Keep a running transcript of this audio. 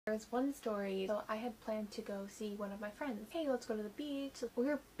There was one story, so I had planned to go see one of my friends. Hey, let's go to the beach. So we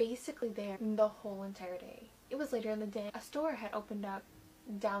were basically there the whole entire day. It was later in the day. A store had opened up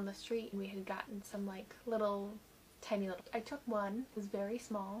down the street. We had gotten some like tiny little. I took one. It was very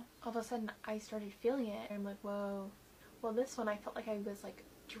small. All of a sudden I started feeling it and I'm like, whoa. Well, this one I felt like I was like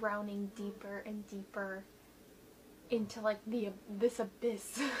drowning deeper and deeper into like this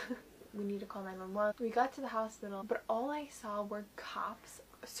abyss. We need to call 911. We got to the hospital, but all I saw were cops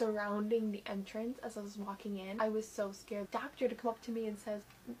surrounding the entrance as I was walking in. I was so scared. The doctor to come up to me and says,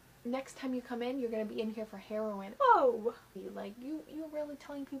 next time you come in, you're gonna be in here for heroin. Whoa! Like, you really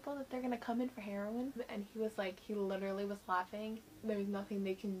telling people that they're gonna come in for heroin? And he was like, he literally was laughing. There's nothing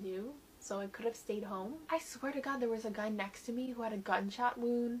they can do. So I could have stayed home. I swear to God, there was a guy next to me who had a gunshot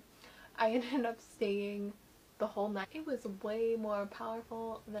wound. I ended up staying the whole night. It was way more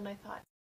powerful than I thought.